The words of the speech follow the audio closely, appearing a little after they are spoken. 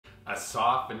A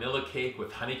soft vanilla cake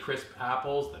with Honeycrisp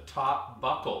apples, the top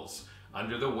buckles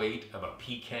under the weight of a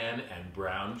pecan and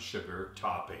brown sugar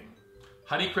topping.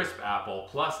 Honeycrisp apple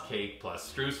plus cake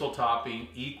plus streusel topping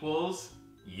equals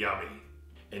yummy.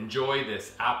 Enjoy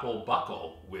this apple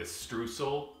buckle with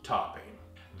streusel topping.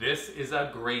 This is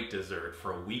a great dessert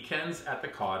for weekends at the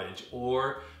cottage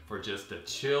or for just a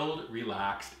chilled,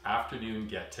 relaxed afternoon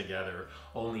get-together.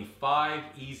 Only 5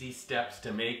 easy steps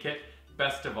to make it.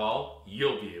 Best of all,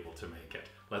 you'll be able to make it.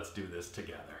 Let's do this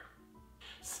together.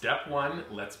 Step 1,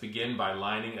 let's begin by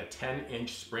lining a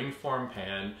 10-inch springform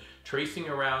pan, tracing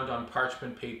around on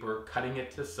parchment paper, cutting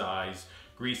it to size,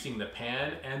 greasing the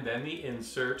pan and then the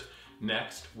insert.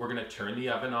 Next, we're going to turn the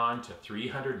oven on to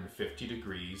 350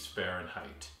 degrees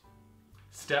Fahrenheit.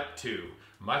 Step 2,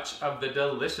 much of the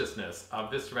deliciousness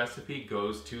of this recipe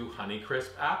goes to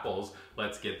Honeycrisp apples.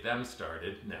 Let's get them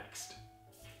started next.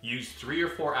 Use 3 or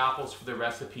 4 apples for the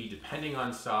recipe depending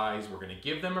on size. We're going to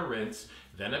give them a rinse,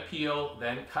 then a peel,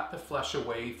 then cut the flesh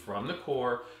away from the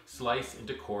core, slice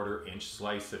into 1/4 inch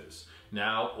slices.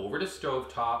 Now over to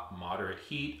stovetop, moderate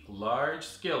heat, large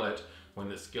skillet. When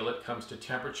the skillet comes to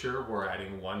temperature, we're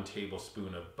adding 1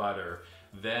 tablespoon of butter.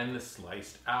 Then the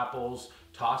sliced apples,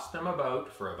 toss them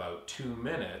about for about 2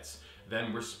 minutes.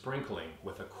 Then we're sprinkling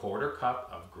with a 1/4 cup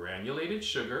of granulated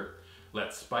sugar.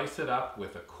 Let's spice it up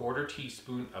with a 1/4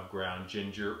 teaspoon of ground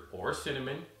ginger or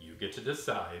cinnamon, you get to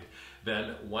decide.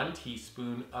 Then 1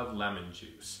 teaspoon of lemon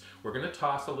juice. We're going to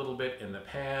toss a little bit in the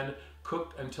pan,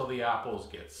 cook until the apples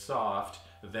get soft,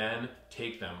 then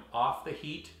take them off the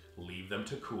heat, leave them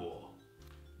to cool.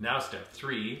 Now step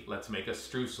 3, let's make a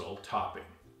streusel topping.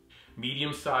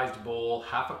 Medium-sized bowl,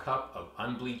 1/2 cup of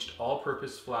unbleached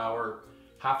all-purpose flour,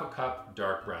 1/2 cup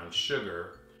dark brown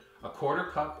sugar, a 1/4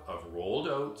 cup of rolled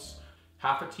oats,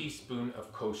 1/2 teaspoon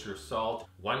of kosher salt,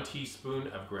 1 teaspoon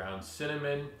of ground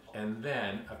cinnamon, and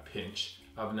then a pinch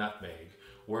of nutmeg.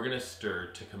 We're going to stir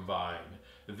to combine.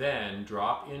 Then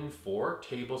drop in 4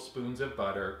 tablespoons of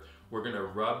butter. We're going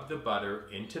to rub the butter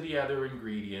into the other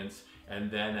ingredients and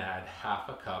then add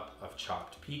 1/2 cup of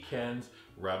chopped pecans.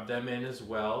 Rub them in as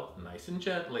well, nice and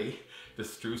gently. The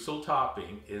streusel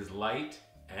topping is light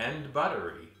and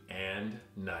buttery and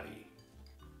nutty.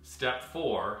 Step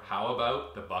 4, how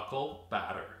about the buckle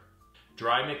batter?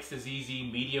 Dry mix is easy,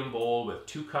 medium bowl with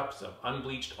 2 cups of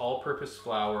unbleached all-purpose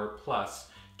flour plus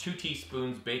 2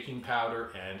 teaspoons baking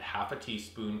powder and 1/2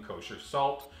 teaspoon kosher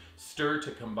salt. Stir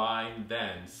to combine,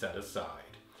 then set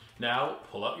aside. Now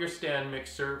pull out your stand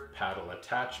mixer, paddle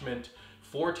attachment,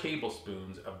 4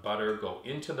 tablespoons of butter go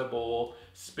into the bowl,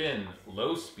 spin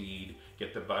low speed,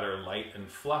 get the butter light and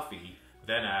fluffy,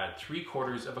 then add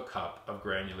 3/4 of a cup of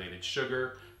granulated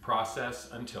sugar,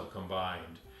 process until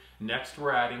combined. Next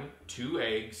we're adding 2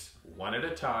 eggs, 1 at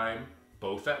a time,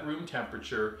 both at room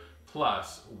temperature,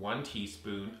 plus 1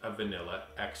 teaspoon of vanilla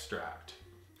extract.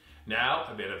 Now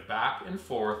a bit of back and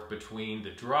forth between the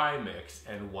dry mix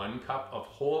and 1 cup of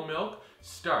whole milk.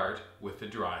 Start with the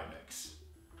dry mix.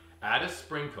 Add a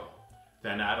sprinkle,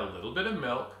 then add a little bit of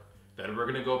milk, then we're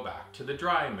going to go back to the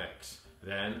dry mix,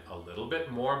 then a little bit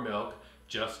more milk.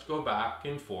 Just go back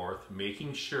and forth,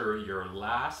 making sure your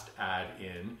last add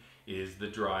in is the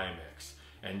dry mix.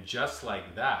 And just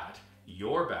like that,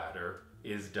 your batter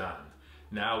is done.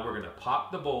 Now we're going to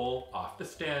pop the bowl off the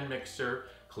stand mixer,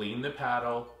 clean the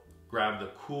paddle, grab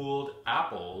the cooled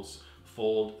apples,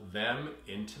 fold them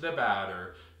into the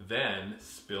batter, then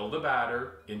spill the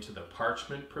batter into the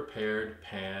parchment prepared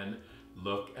pan.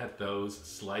 Look at those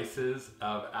slices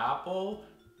of apple,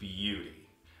 beauty.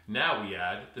 Now we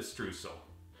add the streusel.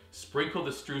 Sprinkle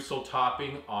the streusel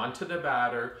topping onto the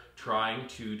batter, trying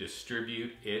to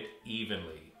distribute it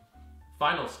evenly.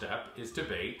 Final step is to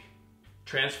bake.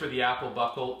 Transfer the apple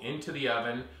buckle into the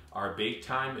oven. Our bake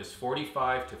time is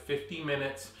 45 to 50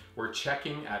 minutes. We're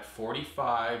checking at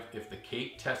 45. If the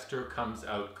cake tester comes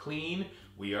out clean,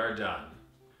 we are done.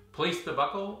 Place the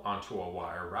buckle onto a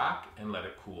wire rack and let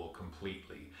it cool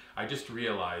completely. I just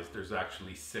realized there's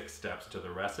actually 6 steps to the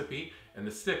recipe, and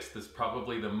the 6th is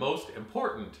probably the most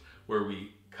important, where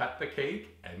we cut the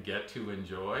cake and get to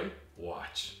enjoy.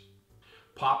 Watch.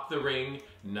 Pop the ring,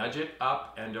 nudge it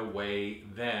up and away,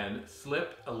 then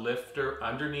slip a lifter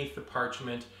underneath the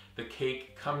parchment. The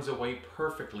cake comes away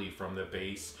perfectly from the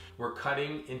base. We're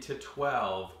cutting into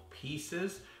 12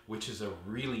 pieces, which is a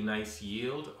really nice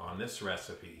yield on this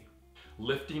recipe.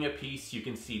 Lifting a piece, you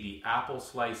can see the apple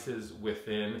slices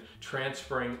within,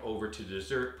 transferring over to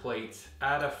dessert plates,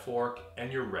 add a fork,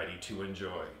 and you're ready to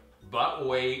enjoy. But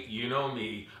wait, you know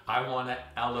me, I want to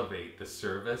elevate the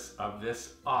service of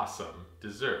this awesome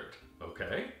dessert,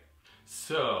 okay?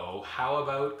 So how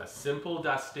about a simple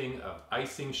dusting of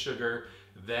icing sugar,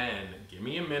 Then give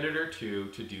me a minute or two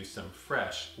to do some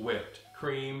fresh whipped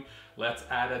cream. Let's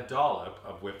add a dollop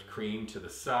of whipped cream to the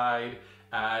side.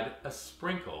 Add a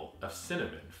sprinkle of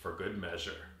cinnamon for good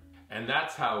measure. And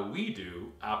that's how we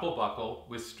do apple buckle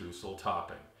with streusel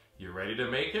topping. You ready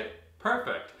to make it?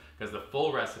 Perfect, because the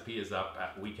full recipe is up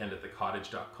at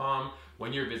weekendatthecottage.com.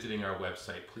 When you're visiting our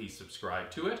website, please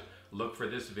subscribe to it. Look for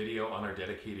this video on our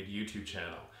dedicated YouTube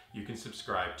channel. You can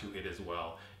subscribe to it as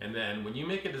well. And then when you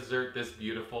make a dessert this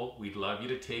beautiful, we'd love you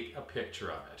to take a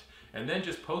picture of it. And then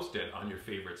just post it on your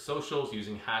favorite socials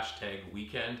using hashtag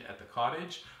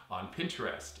weekendatthecottage on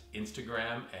Pinterest,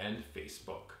 Instagram, and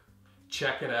Facebook.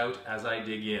 Check it out as I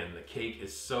dig in. The cake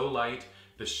is so light,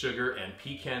 the sugar and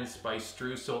pecan spice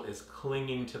streusel is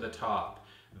clinging to the top.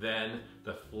 Then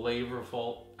the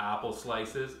flavorful apple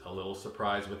slices, a little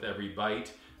surprise with every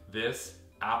bite. This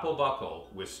apple buckle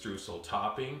with streusel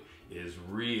topping is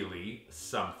really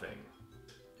something.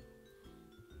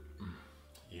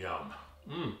 Yum.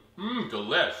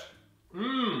 Delish.